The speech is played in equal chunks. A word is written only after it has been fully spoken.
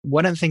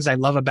One of the things I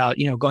love about,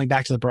 going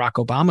back to the Barack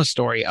Obama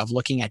story of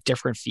looking at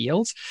different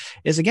fields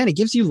is again, it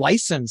gives you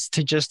license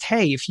to just,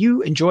 hey, if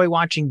you enjoy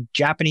watching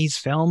Japanese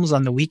films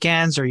on the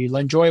weekends or you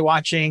enjoy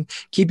watching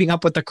Keeping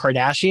Up with the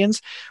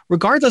Kardashians,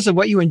 regardless of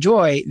what you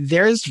enjoy,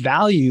 there's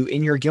value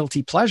in your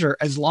guilty pleasure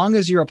as long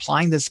as you're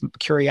applying this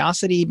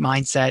curiosity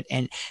mindset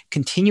and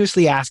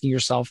continuously asking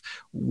yourself,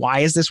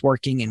 why is this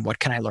working and what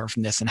can I learn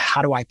from this and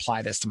how do I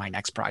apply this to my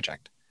next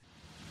project?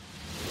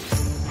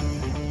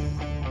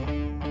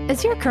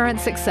 Is your current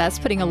success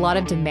putting a lot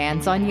of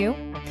demands on you?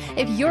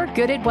 If you're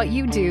good at what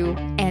you do,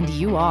 and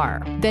you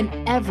are, then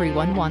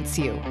everyone wants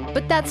you.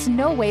 But that's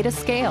no way to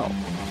scale.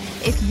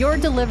 If you're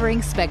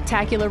delivering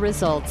spectacular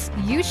results,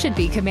 you should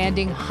be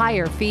commanding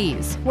higher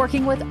fees,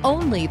 working with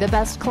only the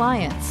best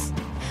clients.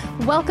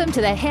 Welcome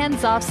to the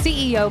Hands Off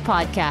CEO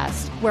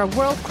podcast, where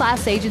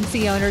world-class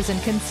agency owners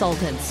and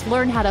consultants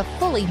learn how to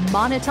fully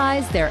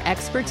monetize their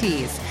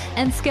expertise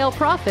and scale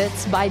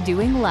profits by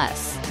doing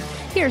less.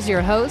 Here's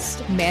your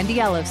host, Mandy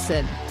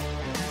Ellefson.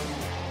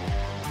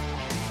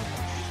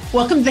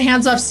 Welcome to the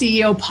Hands Off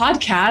CEO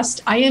podcast.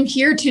 I am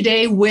here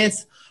today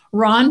with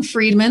Ron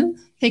Friedman.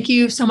 Thank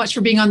you so much for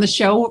being on the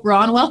show.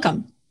 Ron,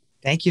 welcome.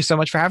 Thank you so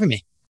much for having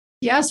me.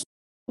 Yes.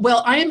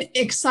 Well, I am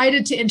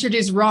excited to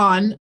introduce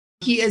Ron.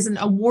 He is an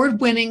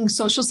award-winning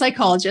social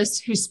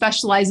psychologist who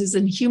specializes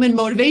in human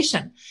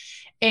motivation.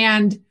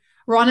 And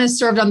Ron has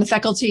served on the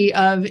faculty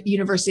of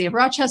University of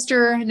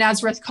Rochester,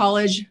 Nazareth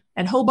College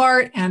at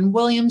Hobart, and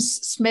Williams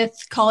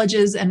Smith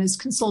colleges, and has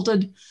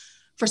consulted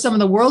for some of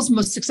the world's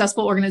most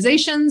successful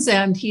organizations.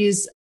 And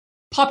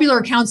popular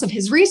accounts of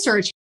his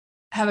research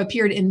have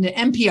appeared in the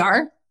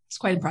NPR. It's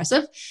quite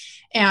impressive.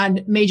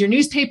 And major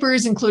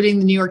newspapers, including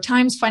the New York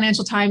Times,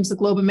 Financial Times, the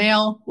Globe and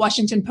Mail,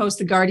 Washington Post,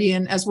 The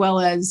Guardian, as well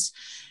as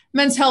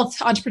Men's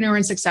Health, Entrepreneur,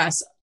 and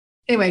Success.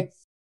 Anyway,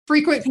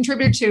 frequent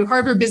contributor to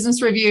Harvard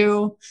Business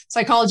Review,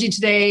 Psychology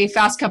Today,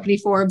 Fast Company,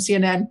 Forbes,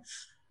 CNN,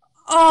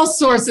 all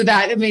sorts of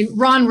that. I mean,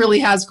 Ron really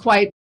has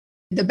quite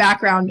the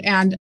background.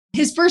 And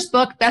his first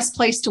book, Best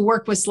Place to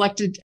Work, was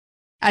selected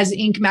as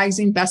Inc.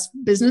 magazine Best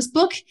Business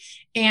Book.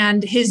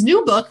 And his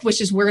new book, which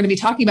is we're going to be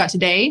talking about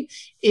today,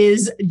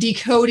 is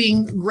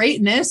Decoding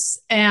Greatness.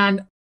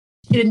 And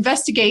it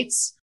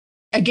investigates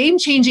a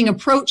game-changing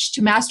approach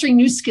to mastering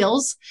new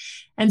skills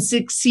and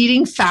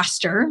succeeding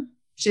faster,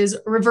 which is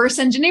reverse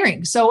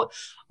engineering. So,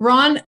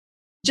 Ron,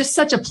 just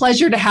such a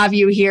pleasure to have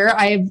you here.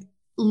 I've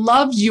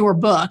loved your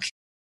book.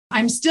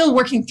 I'm still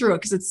working through it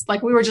because it's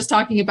like we were just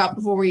talking about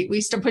before we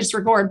pushed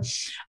record.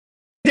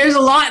 There's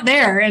a lot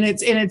there, and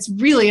it's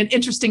really an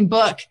interesting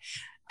book.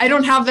 I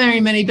don't have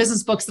very many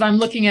business books that I'm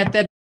looking at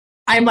that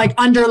I'm like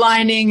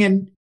underlining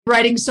and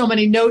writing so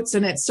many notes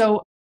in it.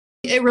 So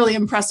it really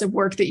impressive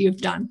work that you've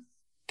done.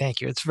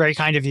 Thank you. It's very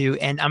kind of you.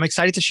 And I'm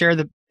excited to share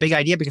the big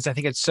idea because I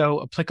think it's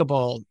so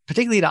applicable,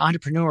 particularly to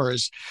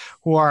entrepreneurs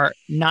who are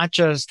not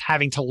just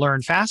having to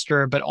learn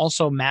faster, but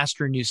also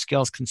master new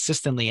skills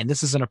consistently. And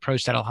this is an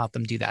approach that'll help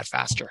them do that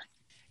faster.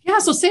 Yeah.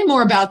 So say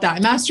more about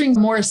that, mastering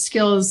more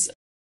skills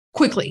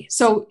quickly.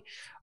 So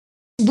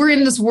we're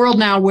in this world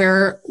now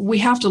where we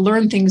have to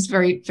learn things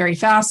very, very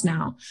fast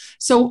now.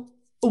 So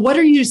what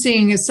are you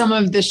seeing as some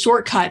of the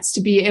shortcuts to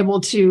be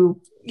able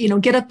to,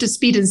 get up to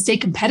speed and stay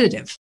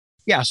competitive?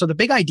 Yeah. So the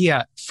big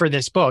idea for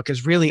this book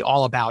is really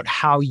all about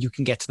how you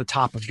can get to the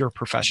top of your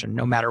profession,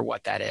 no matter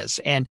what that is.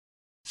 And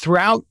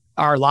throughout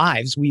our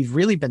lives, we've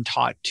really been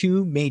taught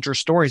two major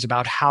stories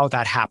about how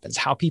that happens,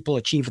 how people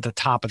achieve at the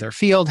top of their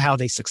field, how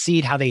they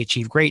succeed, how they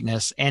achieve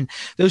greatness. And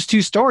those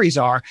two stories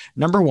are,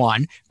 number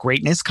one,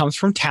 greatness comes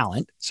from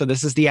talent. So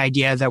this is the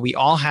idea that we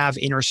all have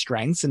inner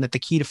strengths and that the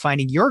key to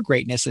finding your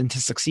greatness and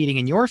to succeeding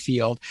in your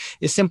field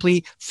is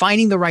simply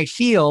finding the right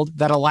field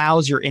that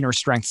allows your inner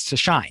strengths to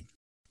shine.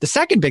 The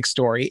second big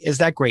story is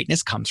that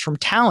greatness comes from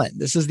talent.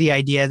 This is the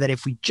idea that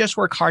if we just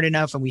work hard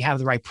enough and we have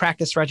the right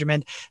practice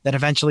regimen, that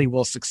eventually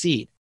we'll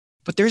succeed.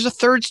 But there's a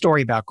third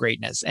story about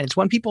greatness, and it's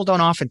one people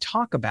don't often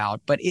talk about,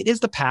 but it is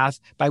the path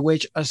by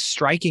which a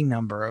striking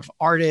number of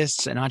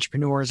artists and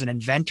entrepreneurs and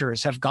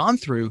inventors have gone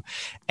through.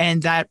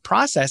 And that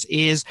process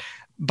is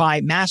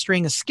by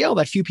mastering a skill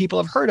that few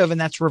people have heard of, and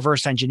that's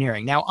reverse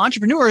engineering. Now,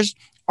 entrepreneurs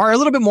are a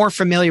little bit more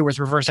familiar with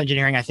reverse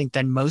engineering, I think,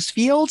 than most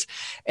fields.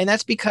 And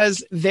that's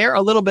because they're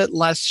a little bit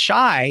less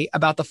shy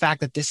about the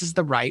fact that this is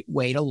the right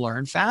way to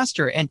learn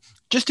faster. And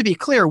just to be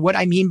clear, what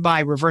I mean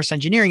by reverse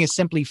engineering is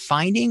simply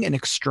finding an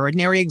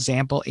extraordinary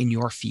example in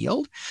your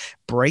field,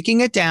 breaking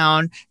it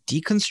down,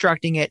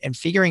 deconstructing it, and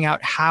figuring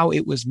out how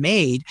it was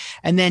made,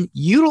 and then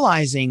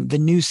utilizing the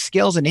new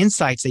skills and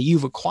insights that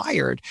you've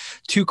acquired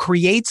to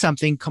create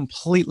something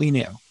completely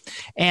new.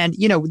 And,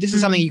 this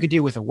is something you could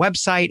do with a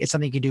website. It's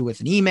something you could do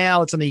with an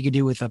email. It's something you could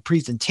do with a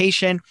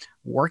presentation,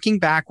 working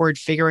backward,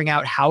 figuring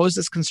out how is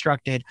this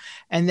constructed,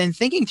 and then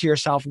thinking to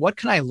yourself, what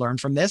can I learn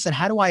from this? And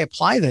how do I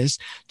apply this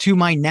to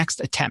my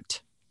next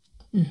attempt?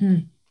 Mm-hmm.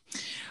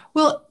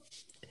 Well,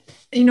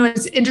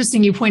 it's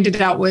interesting you pointed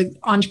out with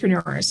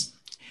entrepreneurs.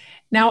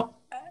 Now,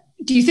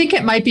 do you think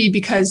it might be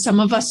because some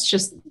of us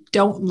just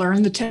don't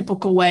learn the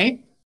typical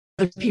way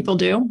other people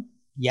do?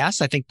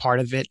 Yes, I think part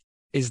of it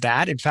is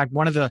that. In fact,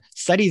 one of the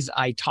studies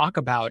I talk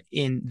about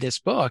in this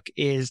book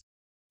is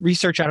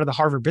research out of the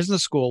Harvard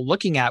Business School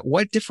looking at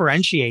what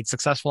differentiates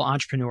successful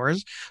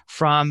entrepreneurs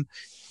from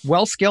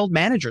well-skilled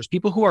managers,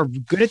 people who are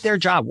good at their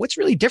job. What's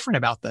really different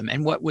about them?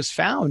 And what was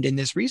found in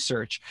this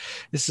research,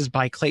 this is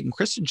by Clayton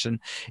Christensen,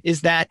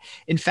 is that,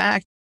 in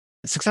fact,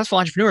 successful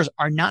entrepreneurs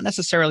are not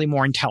necessarily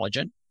more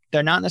intelligent.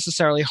 They're not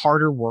necessarily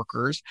harder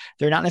workers.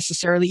 They're not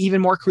necessarily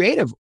even more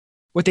creative.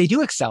 What they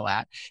do excel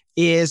at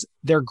is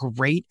they're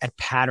great at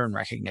pattern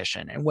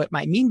recognition. And what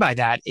I mean by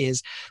that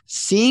is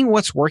seeing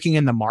what's working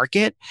in the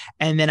market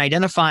and then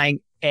identifying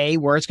A,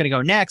 where it's going to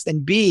go next,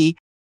 and B,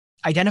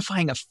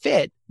 identifying a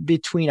fit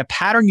between a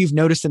pattern you've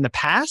noticed in the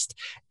past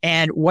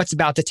and what's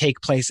about to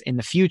take place in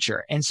the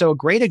future. And so a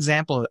great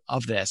example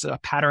of this, a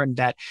pattern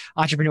that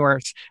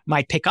entrepreneurs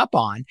might pick up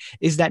on,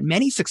 is that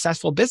many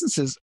successful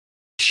businesses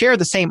share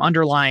the same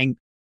underlying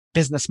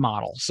business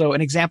model. So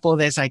an example of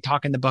this, I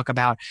talk in the book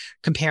about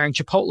comparing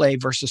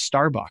Chipotle versus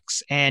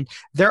Starbucks. And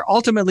they're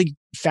ultimately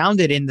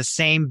founded in the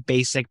same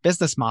basic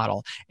business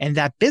model. And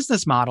that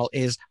business model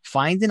is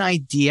find an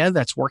idea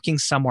that's working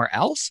somewhere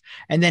else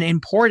and then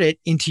import it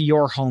into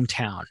your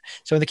hometown.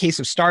 So in the case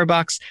of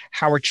Starbucks,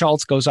 Howard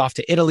Schultz goes off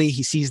to Italy.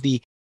 He sees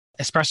the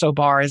espresso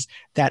bars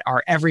that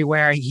are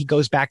everywhere. He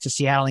goes back to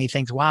Seattle and he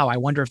thinks, wow, I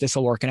wonder if this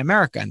will work in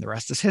America. And the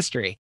rest is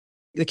history.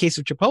 In the case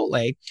of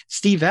Chipotle,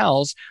 Steve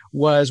Ells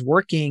was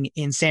working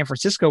in San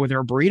Francisco where there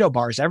are burrito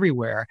bars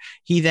everywhere.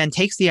 He then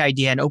takes the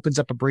idea and opens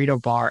up a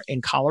burrito bar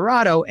in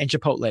Colorado, and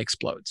Chipotle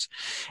explodes.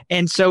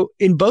 And so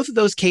in both of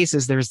those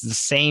cases, there's the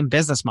same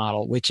business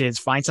model, which is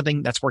find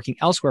something that's working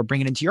elsewhere,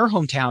 bring it into your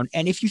hometown.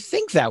 And if you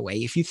think that way,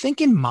 if you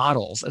think in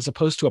models as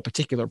opposed to a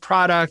particular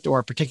product or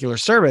a particular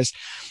service,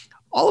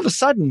 all of a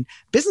sudden,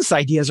 business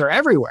ideas are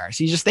everywhere.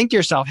 So you just think to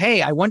yourself,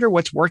 hey, I wonder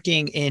what's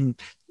working in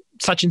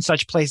such and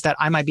such place that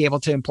I might be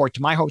able to import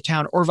to my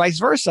hometown, or vice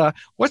versa.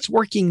 What's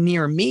working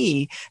near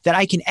me that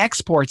I can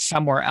export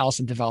somewhere else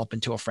and develop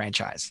into a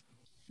franchise?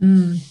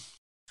 I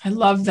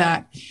love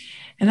that.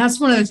 And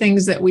that's one of the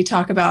things that we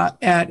talk about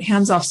at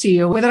Hands Off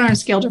CEO within our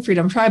Scale to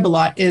Freedom Tribe a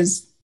lot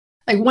is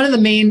like one of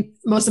the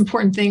most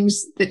important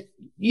things that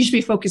you should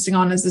be focusing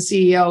on as the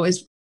CEO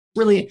is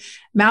really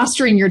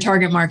mastering your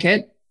target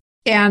market.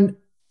 And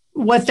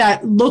what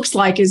that looks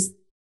like is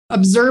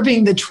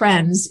observing the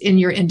trends in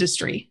your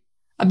industry.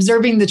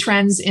 Observing the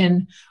trends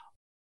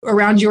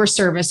around your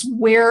service.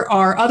 Where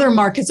are other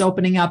markets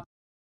opening up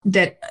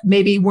that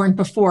maybe weren't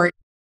before?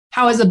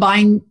 How has the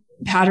buying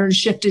pattern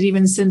shifted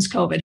even since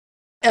COVID?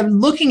 And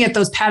looking at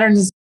those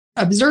patterns,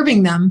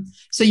 observing them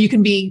so you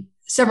can be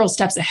several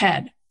steps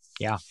ahead.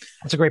 Yeah,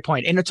 that's a great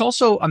point. And it's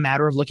also a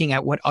matter of looking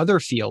at what other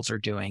fields are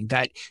doing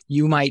that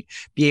you might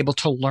be able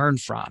to learn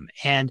from.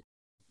 And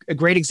a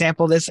great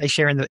example of this I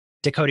share in the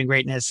Decoding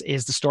Greatness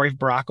is the story of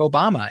Barack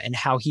Obama and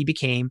how he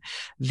became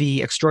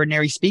the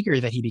extraordinary speaker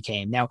that he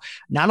became. Now,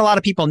 not a lot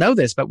of people know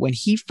this, but when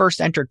he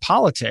first entered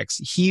politics,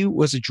 he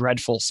was a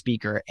dreadful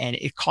speaker, and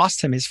it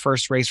cost him his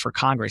first race for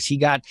Congress. He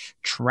got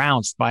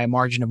trounced by a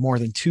margin of more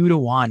than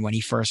 2-1 when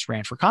he first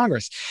ran for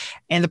Congress.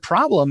 And the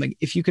problem,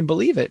 if you can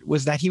believe it,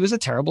 was that he was a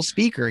terrible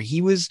speaker.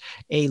 He was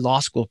a law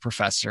school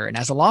professor, and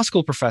as a law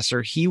school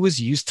professor, he was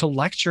used to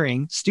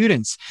lecturing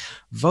students.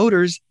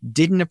 Voters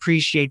didn't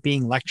appreciate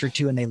being lectured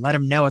to, and they let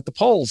him know at the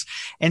polls.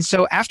 And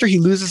so after he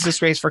loses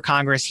this race for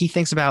Congress, he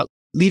thinks about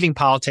leaving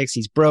politics.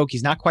 He's broke.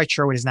 He's not quite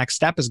sure what his next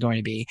step is going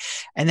to be.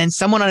 And then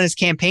someone on his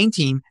campaign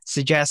team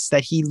suggests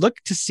that he look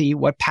to see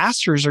what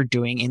pastors are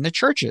doing in the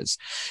churches.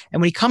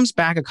 And when he comes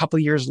back a couple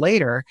of years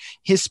later,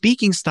 his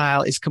speaking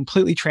style is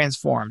completely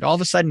transformed. All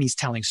of a sudden, he's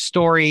telling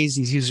stories.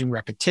 He's using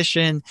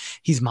repetition.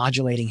 He's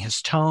modulating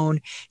his tone.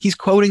 He's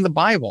quoting the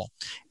Bible.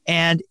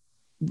 And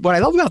what I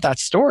love about that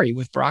story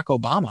with Barack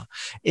Obama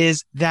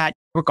is that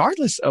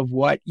regardless of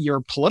what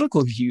your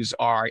political views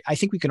are, I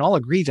think we can all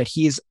agree that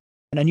he is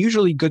an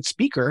unusually good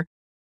speaker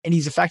and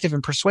he's effective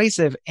and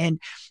persuasive. And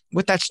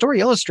what that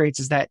story illustrates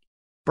is that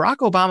Barack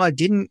Obama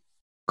didn't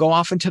go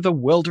off into the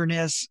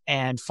wilderness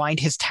and find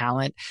his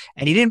talent,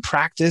 and he didn't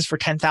practice for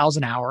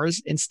 10,000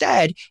 hours.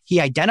 Instead, he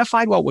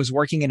identified what was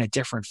working in a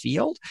different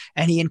field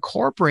and he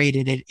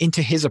incorporated it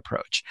into his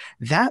approach.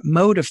 That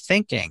mode of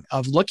thinking,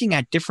 of looking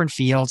at different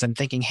fields and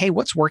thinking, hey,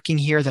 what's working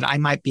here that I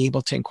might be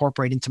able to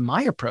incorporate into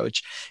my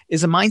approach,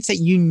 is a mindset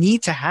you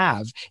need to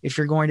have if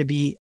you're going to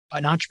be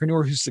an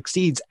entrepreneur who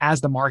succeeds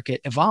as the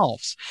market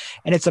evolves.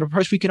 And it's an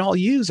approach we can all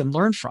use and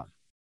learn from.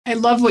 I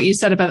love what you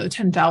said about the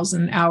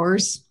 10,000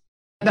 hours.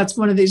 That's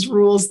one of these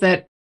rules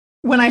that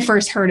when I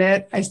first heard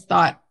it, I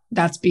thought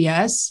that's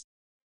BS.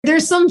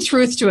 There's some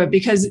truth to it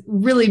because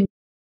really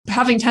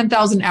having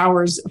 10,000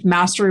 hours of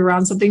mastery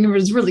around something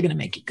is really going to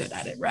make you good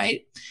at it,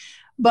 right?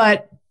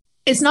 But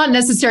it's not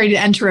necessary to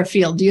enter a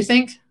field, do you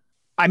think?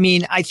 I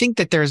mean, I think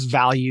that there's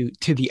value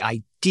to the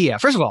idea.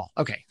 First of all,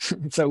 okay,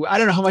 so I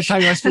don't know how much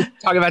time you want to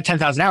talk about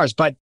 10,000 hours,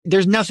 but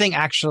there's nothing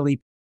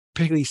actually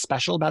particularly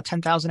special about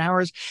 10,000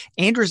 hours.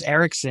 Anders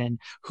Ericsson,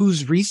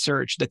 whose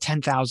research the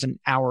 10,000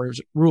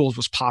 hours rules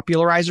was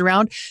popularized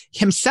around,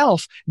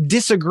 himself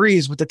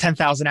disagrees with the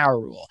 10,000 hour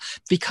rule,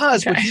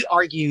 because what he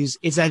argues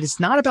is that it's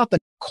not about the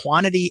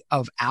quantity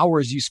of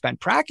hours you spend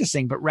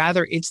practicing, but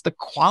rather it's the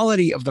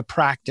quality of the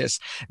practice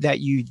that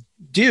you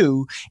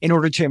do in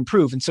order to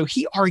improve. And so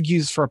he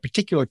argues for a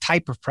particular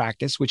type of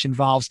practice, which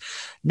involves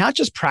not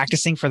just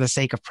practicing for the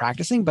sake of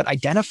practicing, but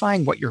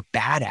identifying what you're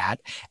bad at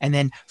and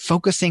then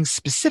focusing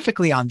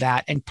specifically on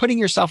that and putting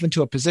yourself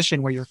into a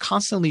position where you're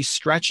constantly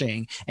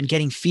stretching and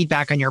getting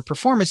feedback on your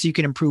performance so you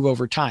can improve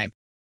over time.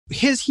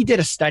 He did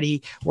a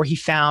study where he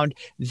found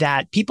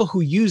that people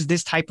who use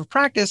this type of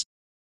practice,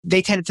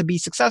 they tended to be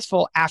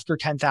successful after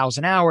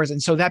 10,000 hours.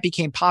 And so that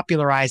became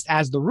popularized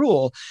as the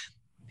rule.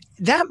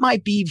 That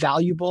might be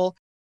valuable.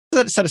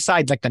 Set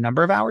aside like the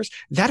number of hours.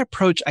 That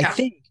approach, I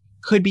think,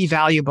 could be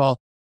valuable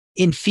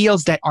in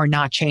fields that are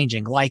not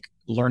changing, like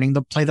learning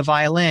to play the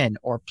violin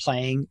or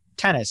playing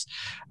tennis.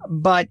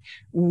 But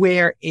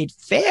where it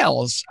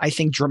fails, I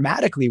think,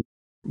 dramatically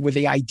with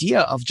the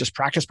idea of just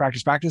practice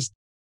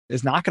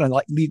is not going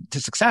to lead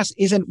to success,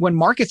 isn't when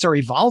markets are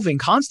evolving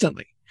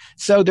constantly.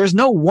 So there's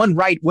no one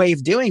right way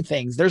of doing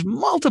things. There's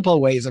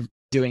multiple ways of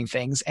doing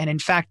things. And in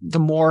fact, the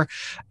more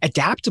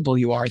adaptable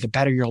you are, the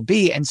better you'll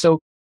be. And so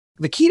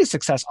the key to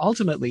success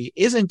ultimately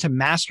isn't to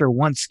master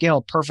one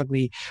skill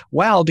perfectly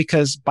well,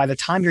 because by the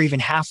time you're even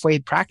halfway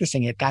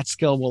practicing it, that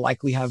skill will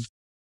likely have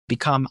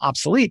become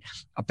obsolete.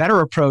 A better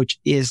approach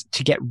is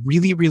to get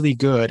really, really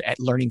good at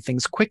learning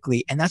things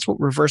quickly. And that's what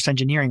reverse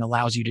engineering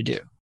allows you to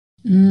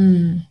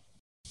do.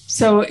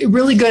 So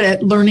really good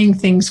at learning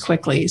things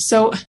quickly.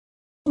 So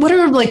what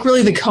are like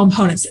really the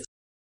components?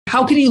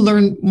 How can you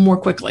learn more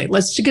quickly?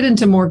 Let's get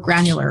into more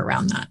granular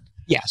around that.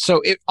 Yeah.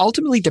 So it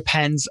ultimately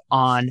depends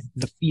on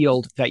the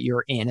field that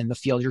you're in and the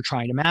field you're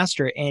trying to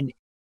master. And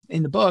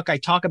in the book, I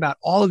talk about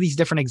all of these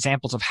different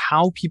examples of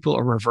how people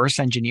are reverse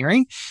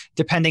engineering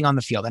depending on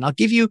the field. And I'll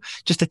give you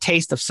just a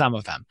taste of some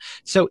of them.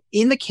 So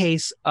in the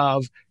case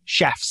of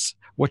chefs,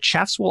 what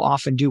chefs will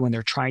often do when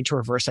they're trying to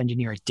reverse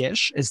engineer a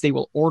dish is they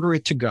will order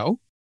it to go.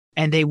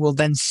 And they will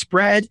then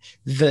spread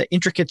the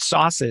intricate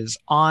sauces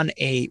on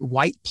a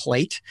white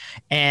plate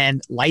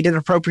and light it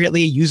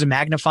appropriately, use a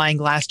magnifying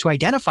glass to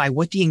identify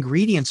what the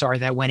ingredients are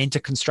that went into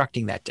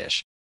constructing that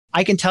dish.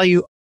 I can tell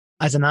you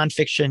as a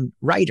nonfiction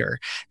writer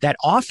that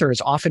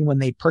authors often, when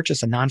they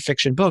purchase a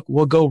nonfiction book,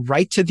 will go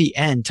right to the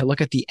end to look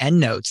at the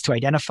end notes to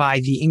identify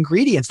the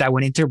ingredients that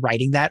went into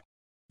writing that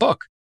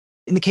book.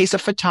 In the case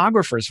of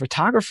photographers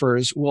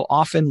will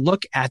often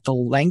look at the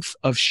length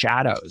of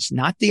shadows,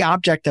 not the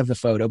object of the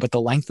photo, but the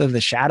length of the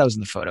shadows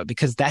in the photo,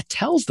 because that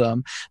tells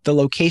them the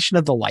location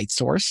of the light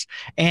source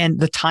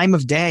and the time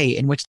of day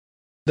in which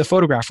the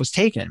photograph was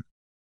taken.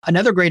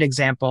 Another great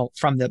example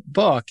from the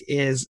book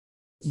is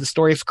the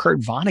story of Kurt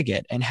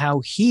Vonnegut and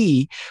how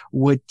he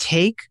would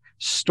take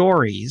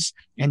stories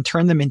and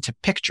turn them into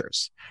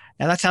pictures.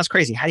 Now that sounds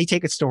crazy. How do you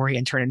take a story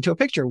and turn it into a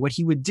picture? What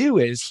he would do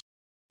is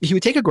he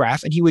would take a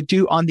graph and he would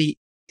do on the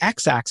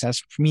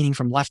x-axis, meaning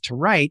from left to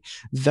right,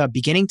 the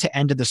beginning to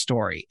end of the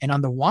story. And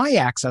on the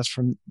y-axis,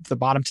 from the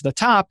bottom to the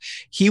top,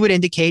 he would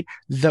indicate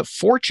the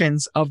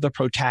fortunes of the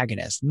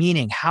protagonist,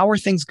 meaning how are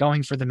things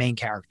going for the main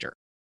character?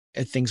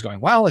 Are things going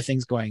well? Are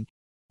things going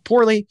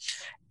poorly?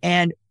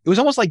 And it was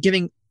almost like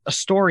giving a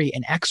story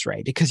an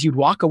x-ray, because you'd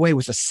walk away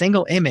with a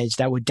single image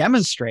that would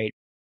demonstrate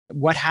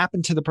what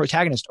happened to the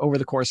protagonist over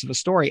the course of a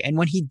story. And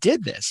when he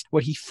did this,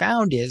 what he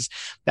found is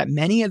that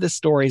many of the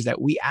stories that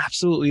we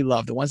absolutely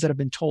love, the ones that have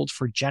been told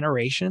for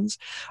generations,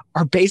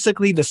 are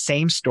basically the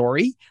same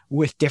story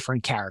with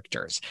different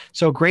characters.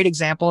 So a great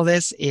example of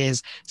this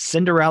is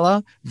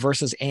Cinderella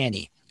versus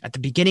Annie. At the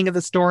beginning of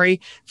the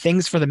story,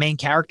 things for the main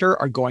character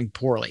are going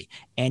poorly.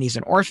 Annie's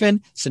an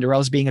orphan.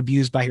 Cinderella's being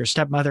abused by her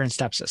stepmother and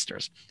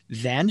stepsisters.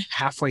 Then,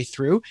 halfway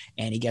through,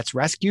 Annie gets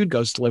rescued,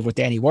 goes to live with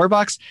Danny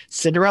Warbucks.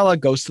 Cinderella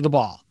goes to the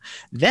ball.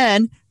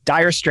 Then,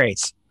 dire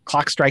straits.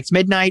 Clock strikes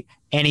midnight.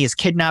 Annie is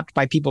kidnapped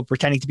by people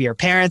pretending to be her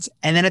parents.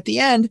 And then at the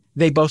end,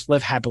 they both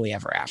live happily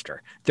ever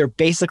after. They're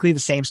basically the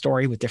same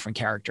story with different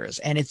characters.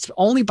 And it's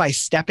only by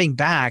stepping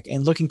back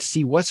and looking to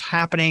see what's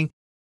happening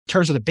in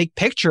terms of the big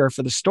picture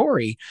for the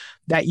story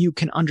that you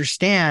can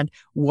understand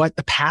what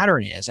the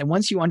pattern is. And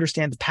once you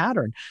understand the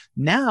pattern,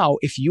 now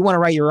if you want to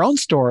write your own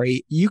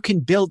story, you can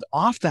build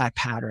off that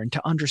pattern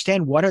to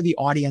understand what are the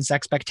audience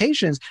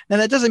expectations. Now,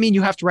 that doesn't mean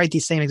you have to write the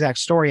same exact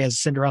story as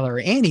Cinderella or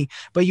Annie,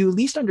 but you at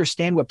least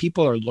understand what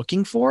people are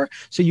looking for,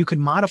 so you can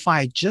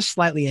modify it just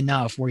slightly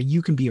enough where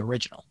you can be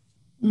original.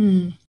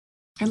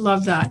 I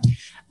love that.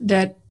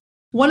 That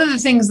one of the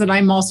things that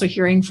I'm also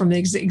hearing from the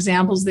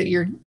examples that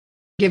you're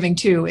giving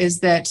too is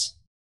that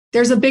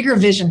there's a bigger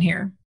vision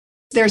here.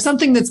 There's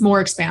something that's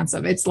more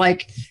expansive. It's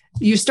like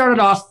you started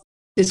off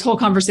this whole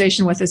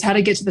conversation with is how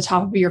to get to the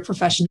top of your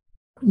profession,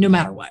 no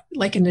matter what,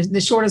 like in the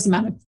shortest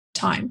amount of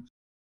time.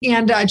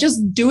 And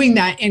just doing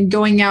that and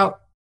going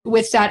out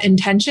with that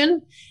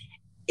intention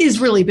is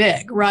really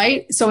big,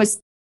 right? So it's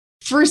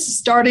first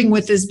starting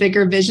with this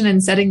bigger vision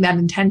and setting that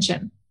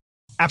intention.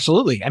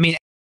 Absolutely. I mean,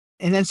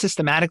 And then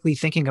systematically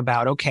thinking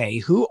about, okay,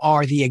 who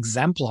are the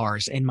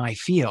exemplars in my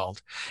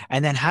field?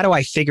 And then how do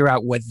I figure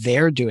out what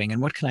they're doing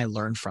and what can I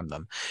learn from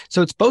them?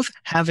 So it's both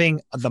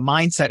having the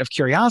mindset of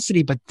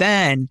curiosity, but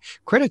then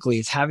critically,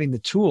 it's having the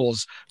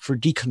tools for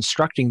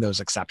deconstructing those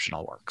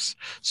exceptional works.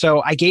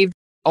 So I gave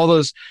all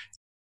those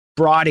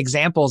broad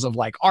examples of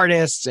like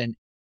artists and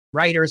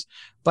writers,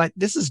 but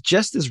this is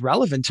just as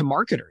relevant to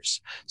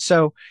marketers.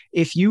 So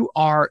if you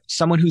are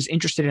someone who's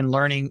interested in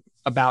learning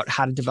about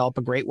how to develop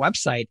a great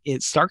website,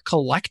 start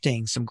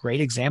collecting some great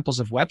examples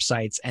of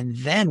websites and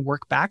then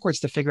work backwards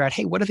to figure out,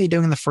 hey, what are they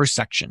doing in the first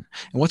section?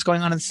 And what's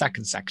going on in the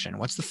second section?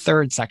 What's the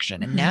third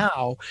section? And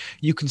now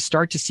you can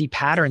start to see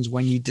patterns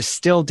when you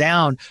distill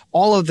down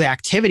all of the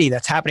activity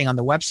that's happening on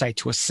the website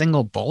to a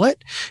single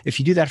bullet. If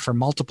you do that for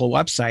multiple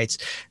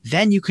websites,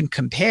 then you can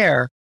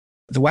compare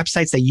the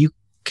websites that you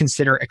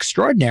consider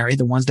extraordinary,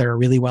 the ones that are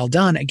really well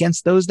done,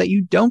 against those that you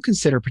don't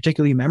consider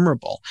particularly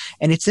memorable.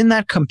 And it's in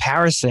that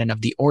comparison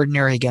of the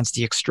ordinary against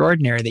the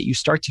extraordinary that you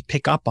start to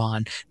pick up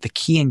on the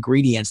key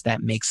ingredients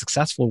that make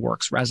successful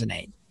works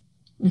resonate.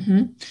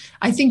 Mm-hmm.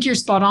 I think you're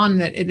spot on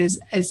that it is,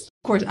 of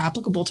course,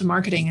 applicable to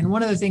marketing. And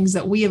one of the things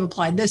that we have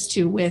applied this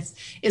to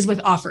is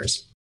with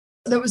offers.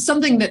 That was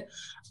something that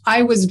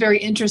I was very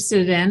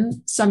interested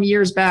in some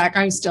years back.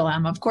 I still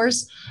am, of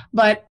course,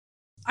 but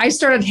I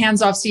started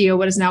Hands Off CEO,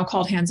 what is now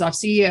called Hands Off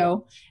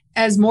CEO,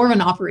 as more of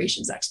an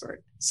operations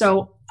expert.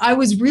 So I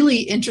was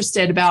really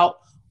interested about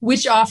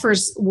which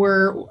offers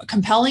were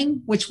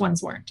compelling, which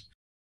ones weren't.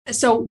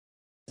 So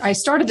I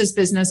started this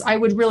business. I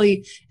would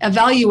really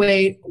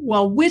evaluate,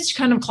 well, which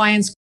kind of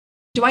clients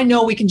do I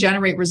know we can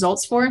generate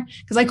results for?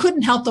 Because I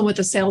couldn't help them with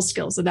the sales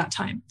skills at that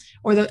time,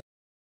 or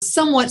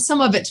some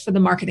of it's for the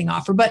marketing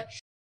offer. But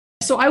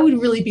so I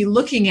would really be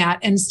looking at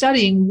and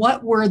studying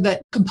what were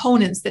the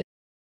components that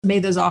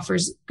made those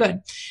offers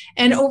good.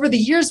 And over the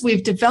years,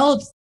 we've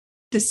developed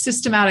this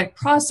systematic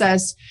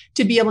process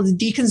to be able to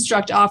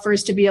deconstruct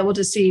offers, to be able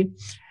to see,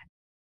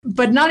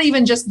 but not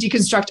even just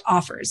deconstruct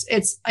offers.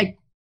 It's like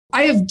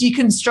I have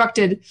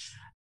deconstructed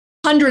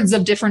hundreds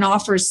of different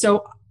offers.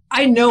 So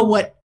I know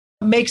what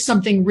makes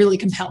something really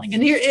compelling.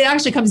 And here it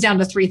actually comes down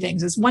to three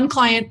things. It's one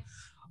client,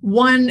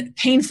 one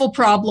painful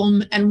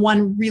problem, and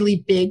one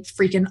really big,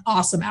 freaking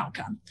awesome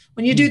outcome.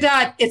 When you do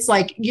that, it's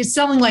like you're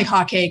selling like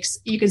hotcakes.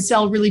 You can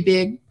sell really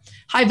big,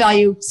 high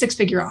value,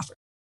 6-figure offers.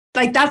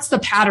 Like that's the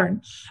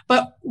pattern.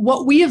 But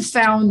what we have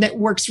found that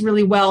works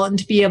really well, and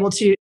to be able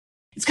to,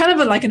 it's kind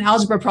of like an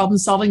algebra problem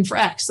solving for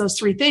X, those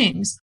three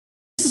things.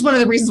 This is one of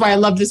the reasons why I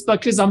love this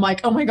book, because I'm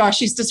like, oh my gosh,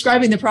 she's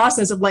describing the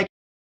process of like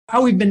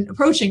how we've been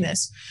approaching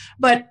this.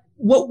 But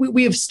what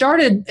we have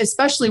started,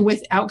 especially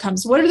with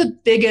outcomes, what are the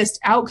biggest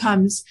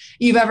outcomes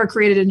you've ever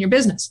created in your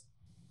business?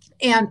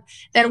 And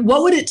then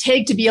what would it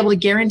take to be able to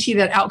guarantee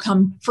that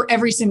outcome for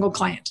every single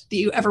client that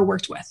you ever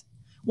worked with?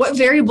 What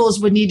variables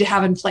would need to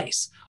have in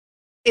place?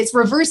 It's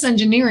reverse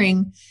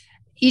engineering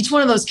each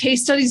one of those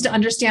case studies to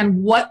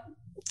understand what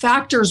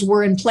factors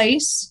were in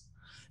place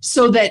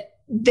so that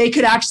they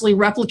could actually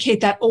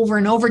replicate that over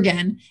and over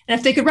again. And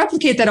if they could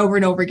replicate that over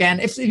and over again,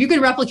 if you could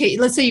replicate,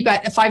 let's say you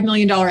got a $5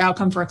 million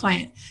outcome for a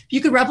client, if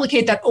you could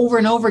replicate that over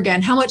and over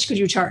again, how much could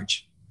you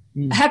charge?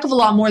 A heck of a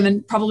lot more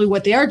than probably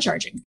what they are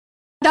charging.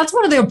 That's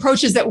one of the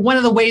approaches, that one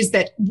of the ways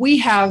that we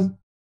have.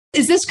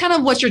 Is this kind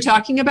of what you're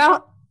talking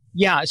about?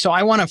 Yeah. So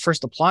I want to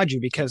first applaud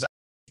you, because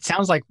it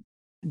sounds like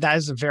that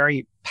is a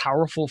very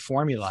powerful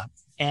formula.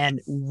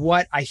 And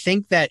what I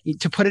think that,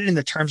 to put it in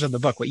the terms of the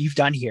book, what you've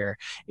done here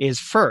is,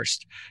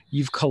 first,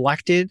 you've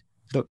collected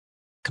the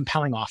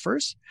compelling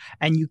offers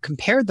and you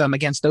compared them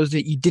against those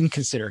that you didn't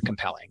consider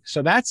compelling.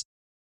 So that's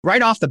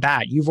right off the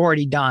bat, you've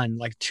already done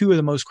like two of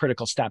the most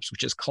critical steps,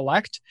 which is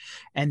collect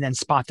and then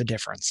spot the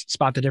difference.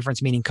 Spot the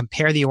difference, meaning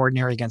compare the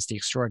ordinary against the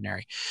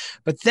extraordinary.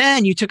 But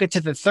then you took it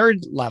to the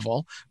third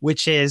level,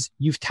 which is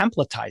you've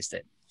templatized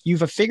it.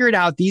 You've figured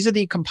out these are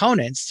the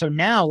components. So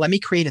now let me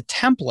create a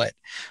template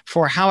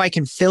for how I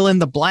can fill in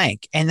the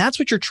blank. And that's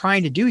what you're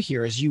trying to do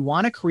here, is you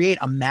want to create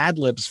a Mad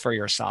Libs for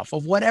yourself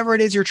of whatever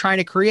it is you're trying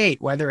to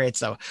create, whether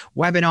it's a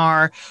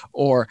webinar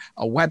or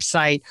a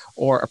website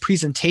or a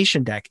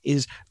presentation deck.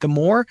 Is the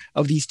more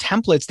of these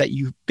templates that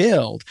you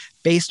build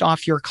based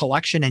off your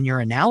collection and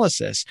your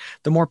analysis,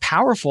 the more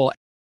powerful,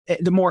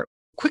 the more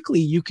quickly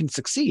you can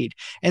succeed.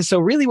 And so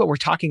really what we're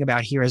talking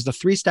about here is the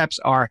three steps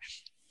are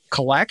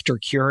collect or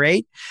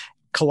curate,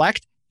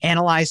 collect,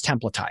 analyze,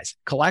 templatize,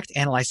 collect,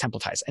 analyze,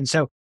 templatize. And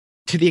so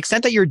to the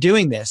extent that you're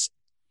doing this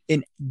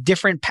in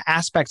different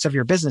aspects of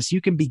your business,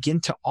 you can begin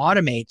to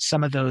automate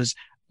some of those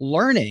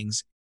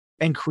learnings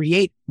and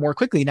create more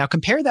quickly. Now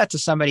compare that to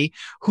somebody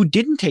who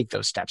didn't take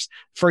those steps.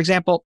 For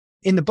example,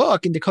 in the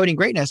book, in Decoding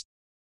Greatness,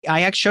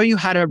 I show you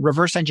how to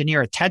reverse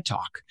engineer a TED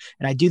Talk.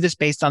 And I do this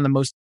based on the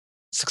most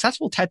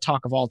successful TED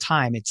Talk of all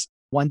time. It's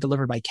one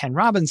delivered by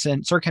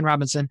Sir Ken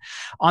Robinson,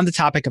 on the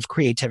topic of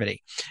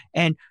creativity.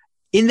 And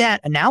in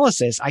that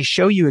analysis, I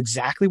show you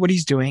exactly what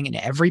he's doing in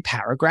every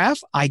paragraph.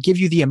 I give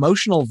you the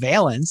emotional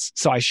valence.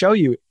 So I show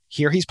you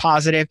here he's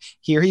positive,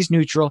 here he's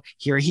neutral,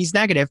 here he's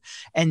negative.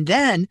 And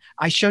then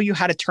I show you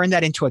how to turn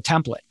that into a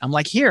template. I'm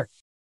like, here,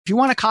 if you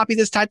want to copy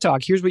this TED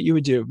Talk, here's what you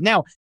would do.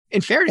 Now,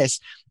 in fairness,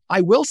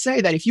 I will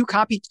say that if you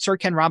copy Sir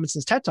Ken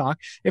Robinson's TED Talk,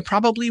 it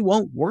probably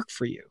won't work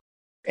for you.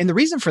 And the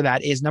reason for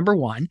that is, number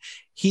one,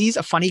 he's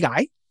a funny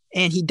guy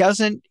and he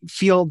doesn't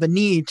feel the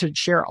need to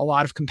share a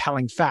lot of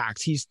compelling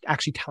facts. He's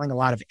actually telling a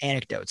lot of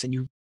anecdotes, and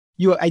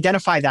you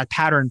identify that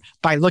pattern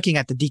by looking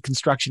at the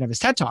deconstruction of his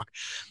TED Talk.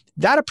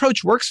 That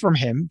approach works for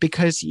him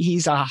because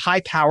he's a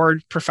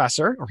high-powered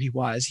professor, or he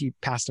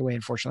passed away,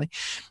 unfortunately.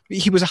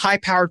 He was a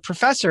high-powered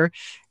professor,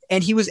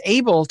 and he was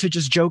able to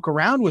just joke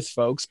around with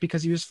folks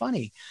because he was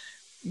funny.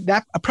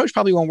 That approach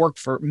probably won't work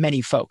for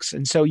many folks.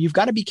 And so you've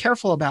got to be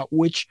careful about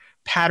which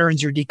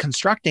patterns you're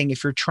deconstructing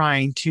if you're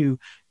trying to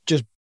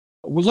just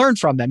learn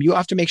from them. You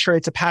have to make sure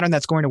it's a pattern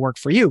that's going to work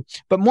for you.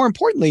 But more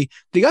importantly,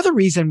 the other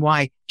reason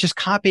why just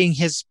copying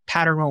his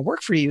pattern won't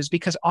work for you is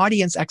because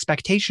audience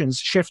expectations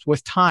shift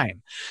with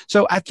time.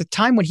 So at the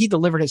time when he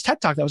delivered his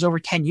TED Talk, that was over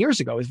 10 years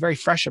ago, it was a very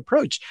fresh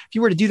approach. If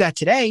you were to do that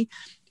today,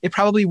 it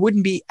probably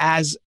wouldn't be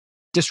as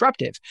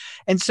disruptive.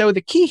 And so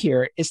the key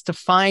here is to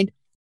find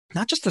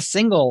not just a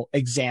single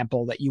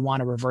example that you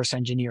want to reverse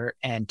engineer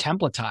and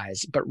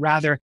templatize, but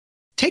rather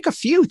take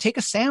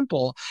a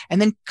sample, and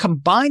then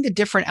combine the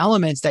different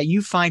elements that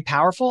you find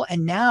powerful.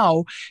 And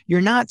now you're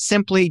not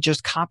simply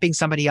just copying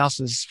somebody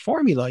else's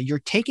formula. You're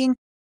taking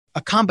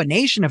a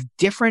combination of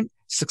different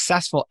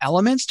successful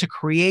elements to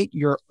create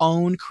your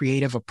own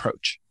creative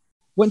approach.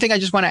 One thing I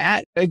just want to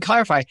add and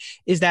clarify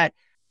is that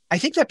I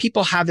think that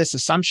people have this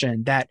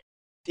assumption that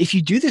if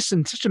you do this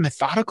in such a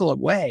methodical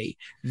way,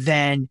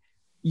 then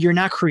you're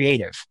not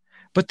creative.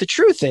 But the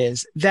truth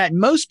is that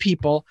most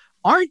people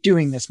aren't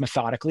doing this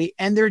methodically,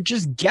 and they're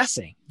just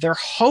guessing. They're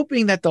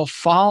hoping that they'll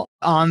fall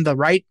on the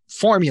right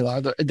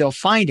formula, they'll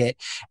find it.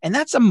 And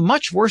that's a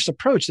much worse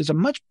approach. There's a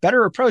much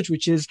better approach,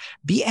 which is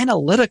be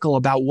analytical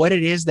about what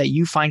it is that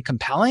you find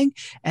compelling,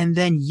 and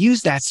then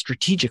use that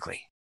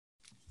strategically.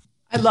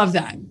 I love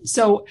that.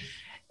 So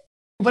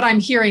what I'm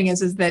hearing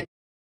is that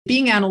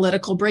being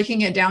analytical,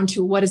 breaking it down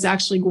to what is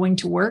actually going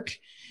to work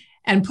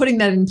and putting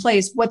that in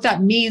place, what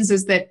that means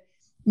is that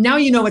now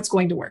you know it's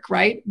going to work,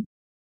 right?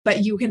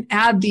 But you can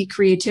add the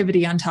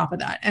creativity on top of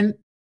that. And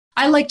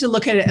I like to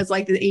look at it as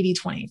like the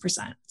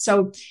 80-20%.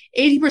 So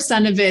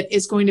 80% of it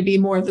is going to be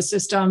more of the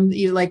system.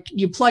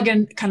 You plug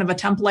in kind of a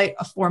template,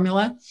 a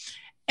formula.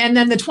 And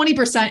then the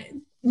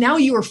 20%, now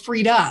you are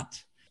freed up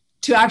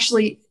to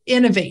actually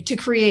innovate, to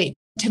create,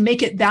 to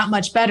make it that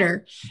much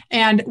better.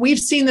 And we've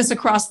seen this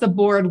across the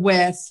board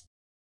with,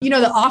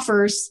 the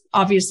offers,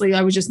 obviously,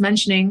 I was just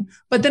mentioning,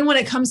 but then when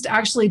it comes to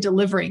actually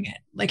delivering it,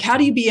 like how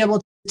do you be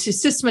able to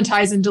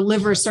systematize and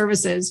deliver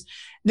services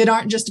that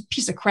aren't just a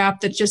piece of crap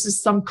that just is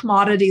some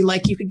commodity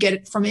like you could get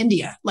it from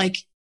India? Like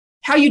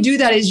how you do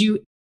that is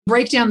you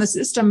break down the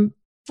system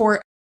for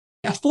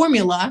a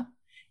formula,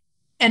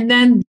 and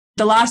then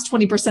the last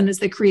 20% is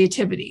the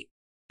creativity.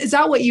 Is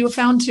that what you have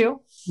found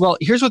too? Well,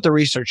 here's what the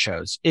research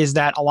shows is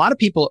that a lot of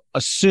people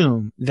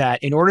assume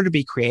that in order to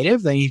be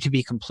creative, they need to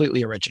be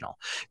completely original.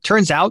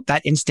 Turns out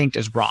that instinct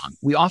is wrong.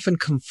 We often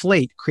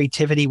conflate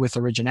creativity with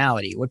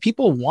originality. What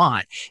people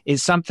want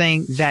is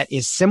something that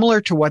is similar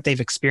to what they've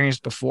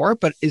experienced before,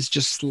 but is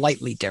just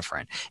slightly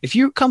different. If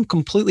you come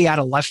completely out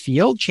of left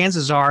field,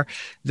 chances are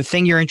the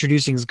thing you're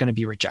introducing is going to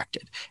be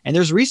rejected. And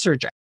there's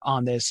research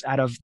on this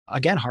out of,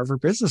 again, Harvard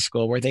Business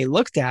School, where they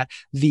looked at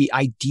the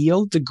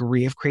ideal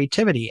degree of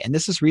creativity. And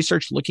this is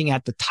research looking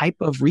at the type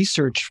of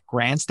research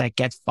grants that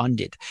get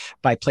funded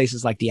by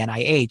places like the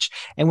NIH.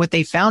 And what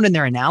they found in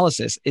their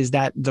analysis is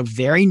that the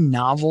very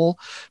novel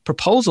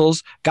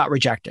proposals got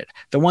rejected.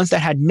 The ones that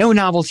had no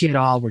novelty at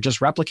all, were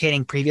just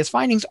replicating previous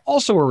findings,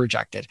 also were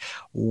rejected.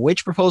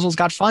 Which proposals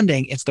got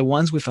funding? It's the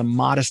ones with a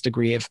modest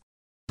degree of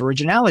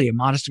originality, a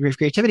modest degree of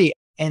creativity.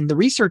 And the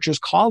researchers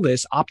call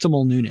this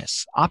optimal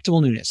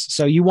newness.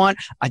 So you want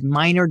a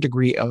minor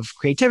degree of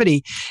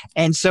creativity.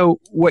 And so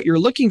what you're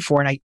looking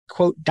for, and I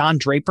quote Don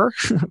Draper,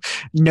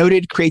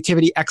 noted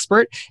creativity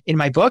expert in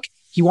my book,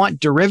 you want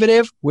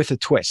derivative with a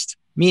twist,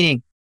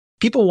 meaning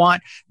people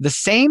want the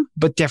same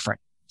but different.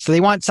 So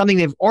they want something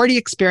they've already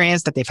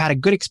experienced, that they've had a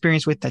good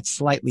experience with, that's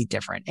slightly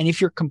different. And if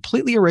you're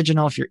completely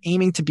original, if you're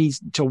aiming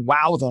to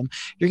wow them,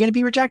 you're going to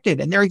be rejected.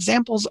 And there are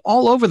examples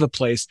all over the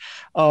place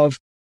of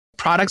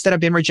products that have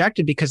been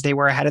rejected because they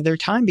were ahead of their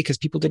time, because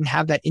people didn't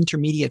have that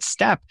intermediate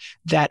step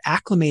that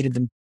acclimated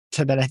them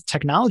to that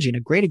technology. And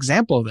a great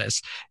example of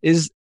this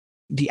is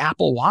the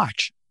Apple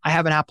Watch. I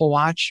have an Apple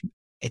Watch.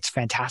 It's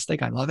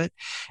fantastic. I love it.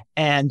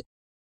 And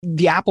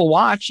the Apple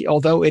Watch,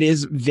 although it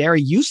is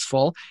very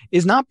useful,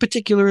 is not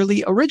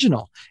particularly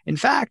original. In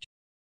fact,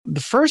 the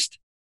first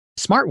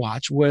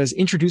smartwatch was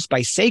introduced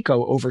by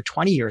Seiko over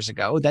 20 years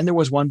ago. Then there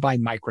was one by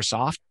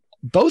Microsoft.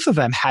 Both of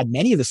them had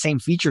many of the same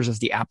features as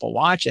the Apple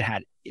Watch. It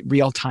had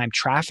real-time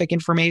traffic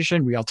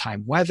information,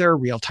 real-time weather,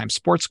 real-time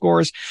sports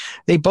scores.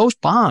 They both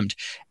bombed.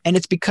 And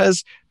it's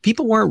because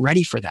people weren't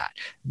ready for that.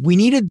 We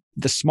needed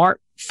the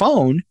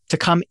smartphone to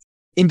come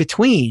in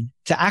between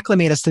to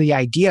acclimate us to the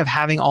idea of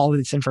having all of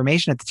this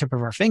information at the tip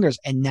of our fingers.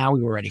 And now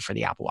we were ready for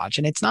the Apple Watch.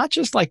 And it's not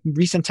just like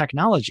recent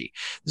technology.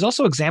 There's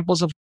also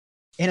examples of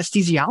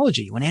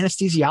anesthesiology. When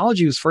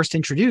anesthesiology was first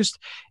introduced,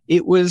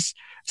 it was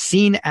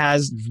seen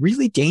as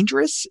really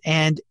dangerous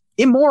and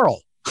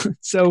immoral.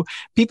 So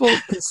people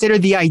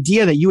considered the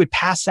idea that you would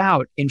pass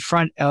out in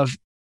front of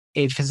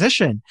a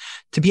physician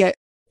to be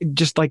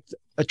just like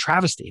a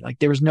travesty. Like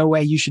there was no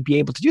way you should be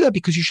able to do that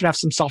because you should have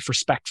some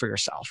self-respect for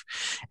yourself.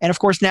 And of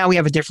course, now we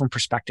have a different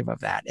perspective of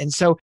that. And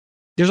so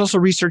there's also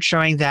research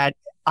showing that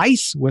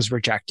ice was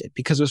rejected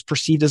because it was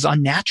perceived as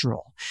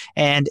unnatural.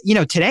 And,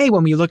 today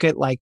when we look at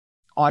like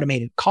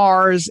automated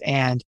cars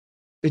and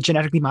the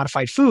genetically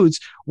modified foods,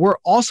 we're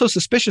also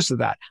suspicious of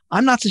that.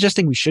 I'm not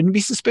suggesting we shouldn't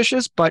be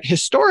suspicious, but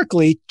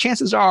historically,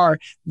 chances are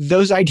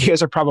those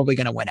ideas are probably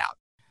going to win out.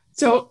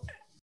 So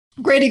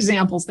great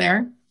examples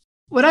there.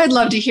 What I'd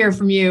love to hear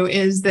from you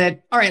is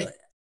that, all right,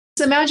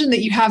 let's imagine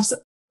that you have a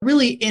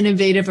really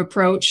innovative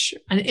approach,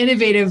 an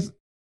innovative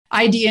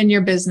idea in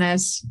your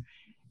business.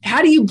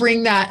 How do you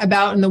bring that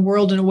about in the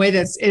world in a way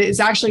that's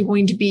it's actually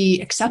going to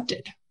be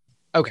accepted?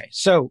 Okay,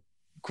 so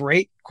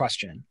great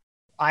question.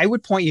 I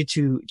would point you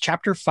to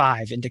chapter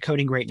 5 in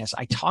Decoding Greatness.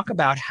 I talk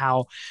about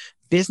how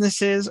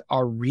businesses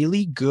are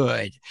really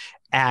good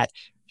at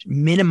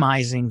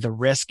minimizing the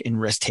risk in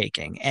risk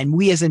taking. And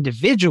we as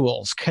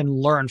individuals can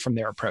learn from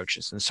their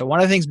approaches. And so one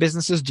of the things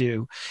businesses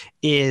do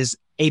is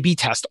A/B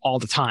test all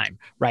the time,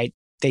 right?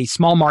 They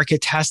small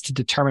market test to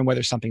determine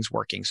whether something's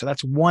working. So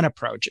that's one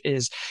approach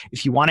is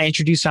if you want to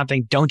introduce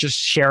something, don't just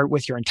share it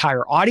with your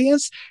entire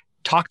audience.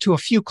 Talk to a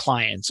few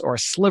clients or a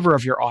sliver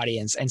of your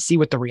audience and see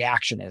what the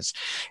reaction is.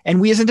 And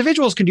we as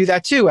individuals can do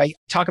that too. I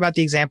talk about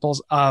the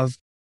examples of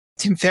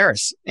Tim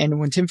Ferriss. And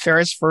when Tim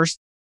Ferriss first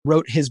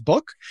wrote his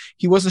book,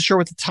 he wasn't sure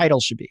what the title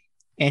should be.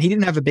 And he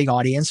didn't have a big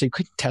audience, so he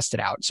couldn't test it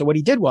out. So what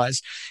he did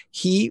was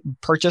he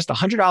purchased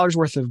 $100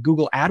 worth of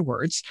Google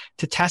AdWords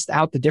to test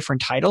out the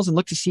different titles and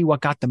look to see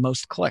what got the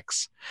most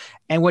clicks.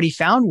 And what he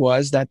found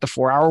was that the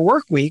 4-Hour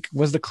Work Week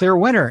was the clear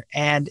winner.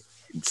 And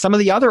some of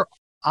the other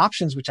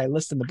options, which I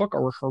list in the book,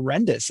 are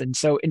horrendous. And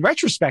so in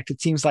retrospect,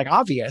 it seems like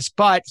obvious,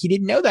 but he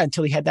didn't know that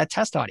until he had that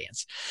test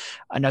audience.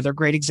 Another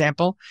great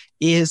example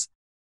is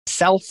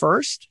sell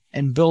first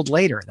and build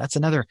later. That's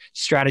another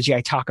strategy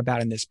I talk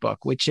about in this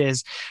book, which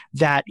is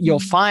that you'll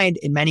find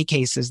in many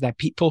cases that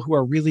people who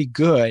are really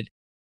good,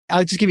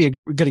 I'll just give you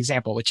a good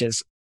example, which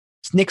is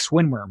Nick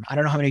Swinmurn. I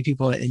don't know how many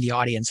people in the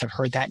audience have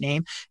heard that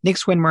name. Nick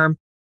Swinmurn,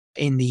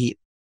 in the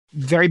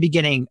very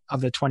beginning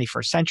of the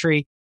 21st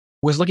century,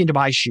 was looking to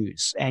buy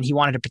shoes and he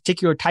wanted a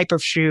particular type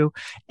of shoe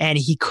and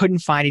he couldn't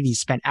find it. He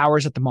spent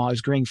hours at the mall. He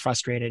was getting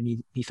frustrated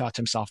and he thought to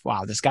himself,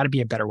 wow, there's got to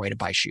be a better way to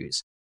buy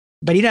shoes.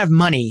 But he didn't have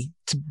money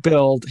to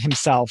build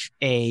himself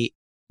a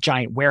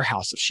giant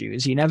warehouse of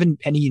shoes. He didn't have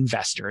any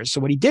investors.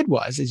 So what he did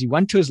was he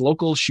went to his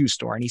local shoe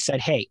store and he said,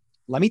 hey,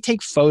 let me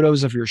take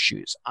photos of your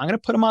shoes. I'm going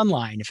to put them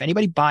online. If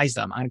anybody buys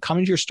them, I'm going to come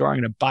into your store.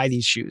 I'm going to buy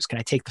these shoes. Can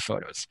I take the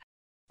photos?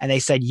 And they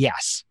said,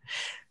 yes.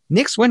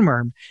 Nick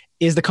Swinmurn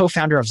is the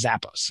co-founder of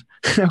Zappos.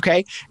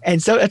 Okay.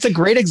 And so it's a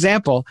great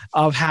example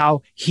of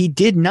how he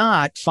did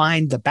not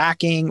find the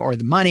backing or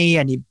the money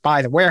and he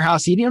buy the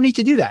warehouse. You don't need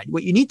to do that.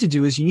 What you need to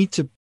do is you need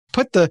to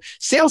put the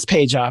sales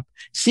page up,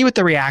 see what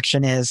the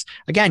reaction is.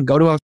 Again, go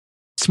to a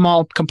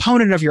small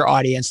component of your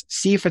audience,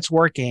 see if it's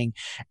working.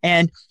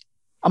 And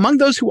among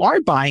those who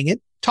aren't buying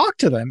it, talk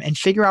to them and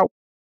figure out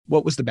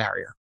what was the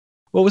barrier.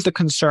 What was the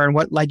concern?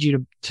 What led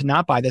you to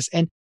not buy this?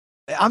 And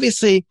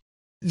obviously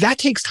that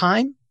takes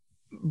time,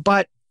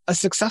 but a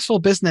successful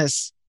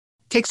business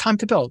takes time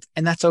to build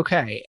and that's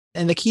okay.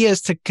 And the key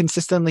is to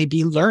consistently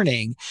be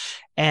learning.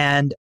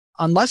 And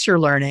unless you're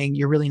learning,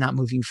 you're really not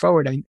moving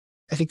forward.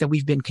 I think that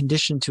we've been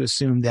conditioned to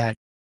assume that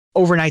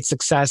overnight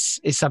success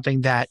is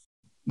something that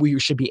we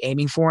should be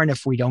aiming for. And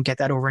if we don't get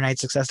that overnight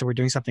success, that we're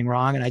doing something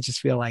wrong. And I just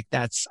feel like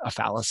that's a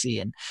fallacy.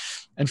 And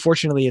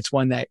unfortunately, it's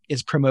one that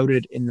is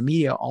promoted in the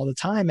media all the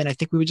time. And I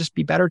think we would just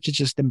be better to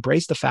just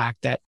embrace the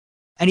fact that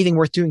anything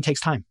worth doing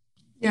takes time.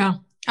 Yeah,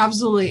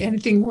 absolutely.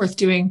 Anything worth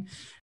doing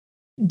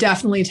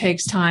definitely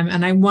takes time.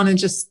 And I want to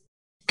just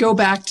go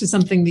back to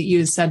something that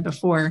you said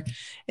before,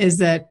 is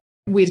that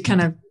we'd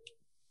kind of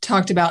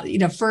talked about,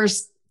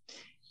 first,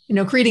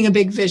 creating a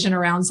big vision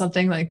around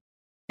something, like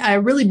a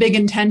really big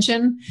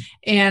intention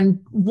and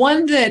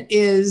one that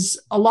is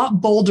a lot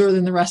bolder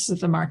than the rest of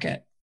the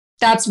market.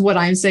 That's what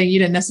I'm saying. You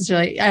didn't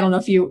necessarily, I don't know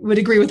if you would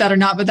agree with that or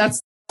not, but that's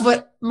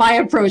what my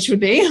approach would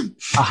be.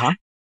 Uh-huh.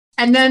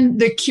 And then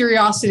the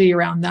curiosity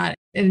around that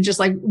and just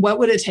like, what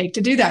would it take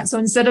to do that? So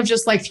instead of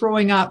just like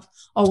throwing up,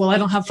 oh, well, I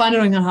don't have fun, I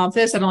don't have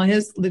this, I don't have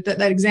his,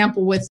 that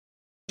example with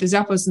the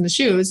Zappos and the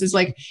shoes is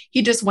like,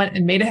 he just went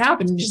and made it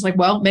happen. And just like,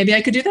 well, maybe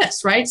I could do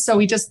this, right? So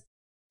he just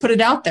put it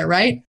out there,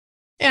 right?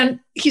 And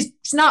he's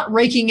not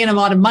raking in a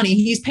lot of money.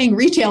 He's paying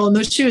retail in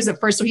those shoes at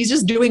first. So he's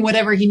just doing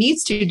whatever he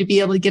needs to be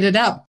able to get it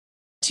up,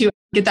 to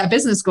get that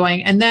business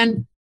going. And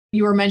then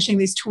you were mentioning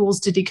these tools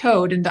to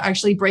decode and to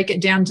actually break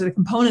it down to the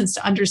components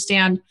to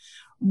understand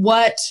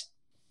what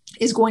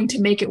is going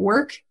to make it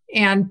work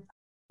and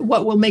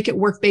what will make it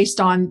work based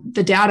on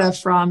the data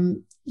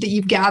that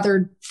you've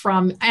gathered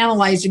from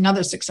analyzing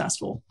other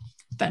successful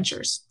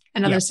ventures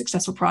and other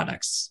successful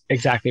products.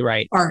 Exactly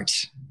right.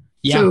 Art,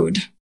 food.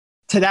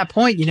 to that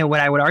point, what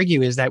I would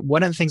argue is that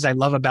one of the things I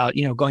love about,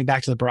 going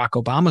back to the Barack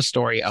Obama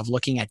story of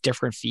looking at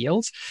different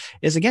fields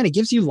is, again, it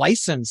gives you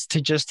license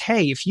to just,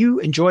 hey, if you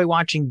enjoy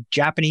watching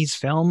Japanese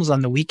films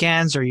on the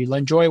weekends, or you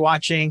enjoy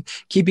watching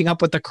Keeping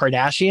Up with the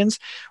Kardashians,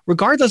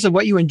 regardless of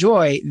what you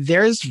enjoy,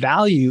 there's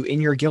value in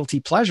your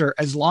guilty pleasure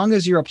as long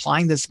as you're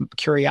applying this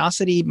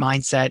curiosity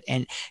mindset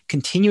and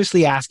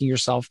continuously asking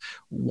yourself,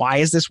 why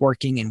is this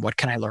working and what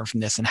can I learn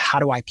from this and how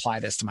do I apply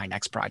this to my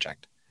next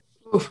project?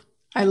 Ooh,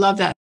 I love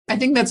that. I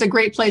think that's a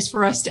great place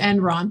for us to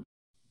end, Ron.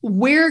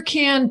 Where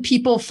can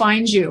people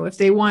find you if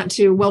they want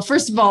to? Well,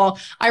 first of all,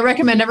 I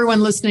recommend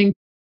everyone listening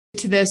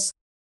to this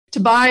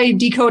to buy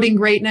Decoding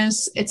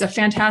Greatness. It's a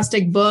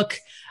fantastic book.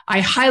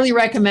 I highly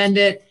recommend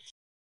it.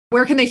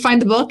 Where can they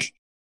find the book?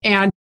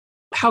 And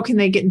how can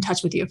they get in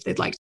touch with you if they'd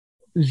like?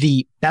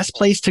 The best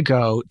place to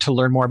go to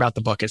learn more about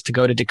the book is to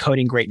go to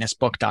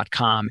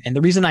decodinggreatnessbook.com. And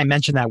the reason I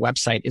mention that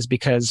website is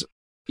because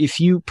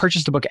if you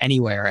purchase the book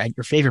anywhere at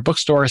your favorite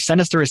bookstore,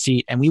 send us the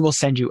receipt and we will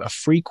send you a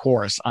free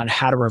course on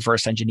how to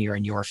reverse engineer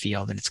in your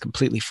field. And it's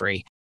completely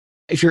free.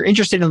 If you're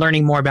interested in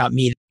learning more about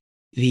me,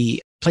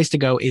 the place to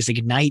go is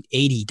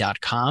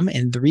ignite80.com.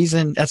 And the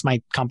reason that's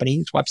my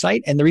company's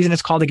website. And the reason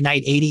it's called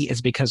Ignite 80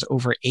 is because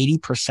over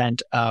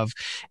 80% of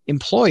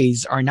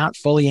employees are not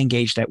fully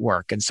engaged at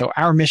work. And so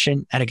our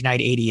mission at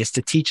Ignite 80 is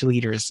to teach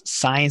leaders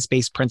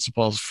science-based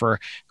principles for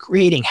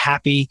creating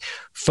happy,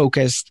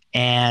 focused,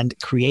 and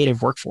creative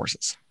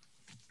workforces.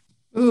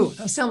 Ooh,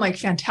 those sound like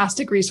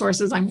fantastic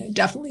resources. I'm going to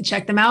definitely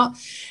check them out.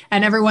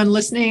 And everyone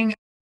listening,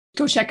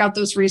 go check out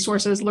those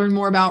resources, learn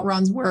more about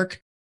Ron's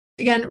work.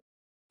 Again,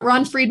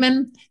 Ron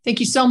Friedman, thank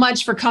you so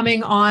much for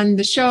coming on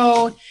the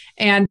show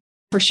and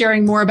for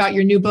sharing more about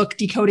your new book,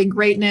 Decoding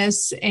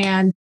Greatness.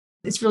 And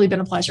it's really been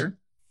a pleasure.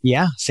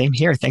 Yeah, same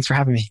here. Thanks for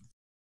having me.